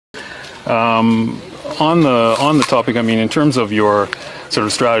On the topic, I mean, in terms of your sort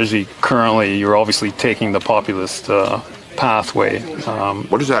of strategy currently, you're obviously taking the populist pathway.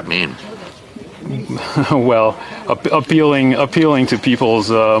 What does that mean? Well, appealing to people's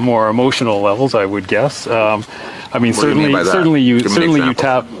more emotional levels, I would guess. I mean, certainly you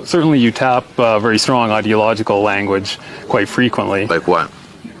tap very strong ideological language quite frequently. Like what?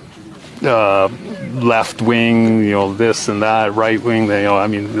 Left wing, this and that, right wing. I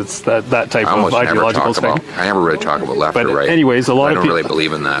mean, it's that type of ideological spectrum. I never really talk about left or right. Anyways, I don't really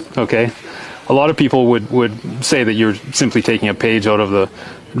believe in that. Okay, a lot of people would say that you're simply taking a page out of the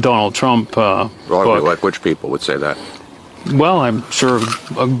Donald Trump book. Like which people would say that? Well, I'm sure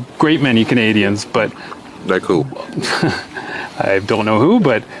a great many Canadians, but like who? I don't know who,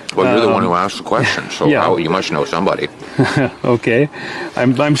 but well, you're the one who asked the question, so yeah. You must know somebody. Okay,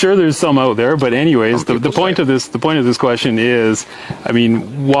 I'm sure there's some out there, but anyways, the point of this question is, I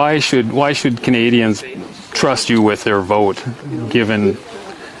mean, why should Canadians trust you with their vote, given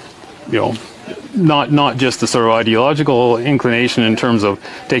not just the sort of ideological inclination in terms of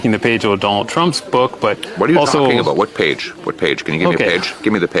taking the page out of Donald Trump's book, but what are you also talking about? What page? What page? Can you give me a page?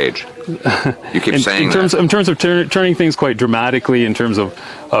 Give me the page. You keep saying in terms of turning things quite dramatically in terms of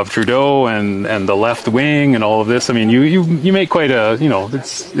Trudeau and the left wing and all of this. I mean, you make quite a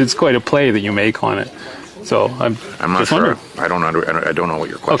it's quite a play that you make on it. So I'm not sure. I don't know what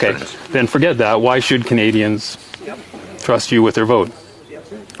your question is. Then forget that. Why should Canadians trust you with their vote?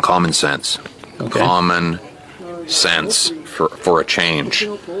 Common sense. Okay. Common sense for a change.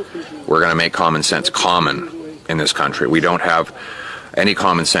 We're going to make common sense common in this country. We don't have any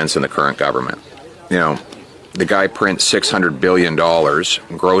common sense in the current government. The guy prints $600 billion,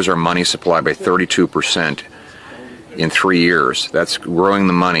 grows our money supply by 32% in 3 years. That's growing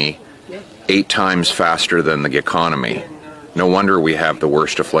the money 8 times faster than the economy. No wonder we have the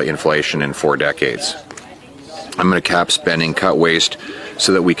worst inflation in 4 decades. I'm going to cap spending, cut waste,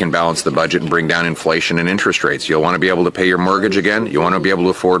 so that we can balance the budget and bring down inflation and interest rates. You'll want to be able to pay your mortgage again? You want to be able to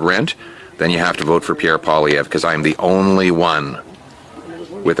afford rent? Then you have to vote for Pierre Poilievre, because I'm the only one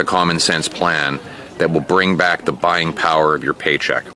with a common sense plan that will bring back the buying power of your paycheck.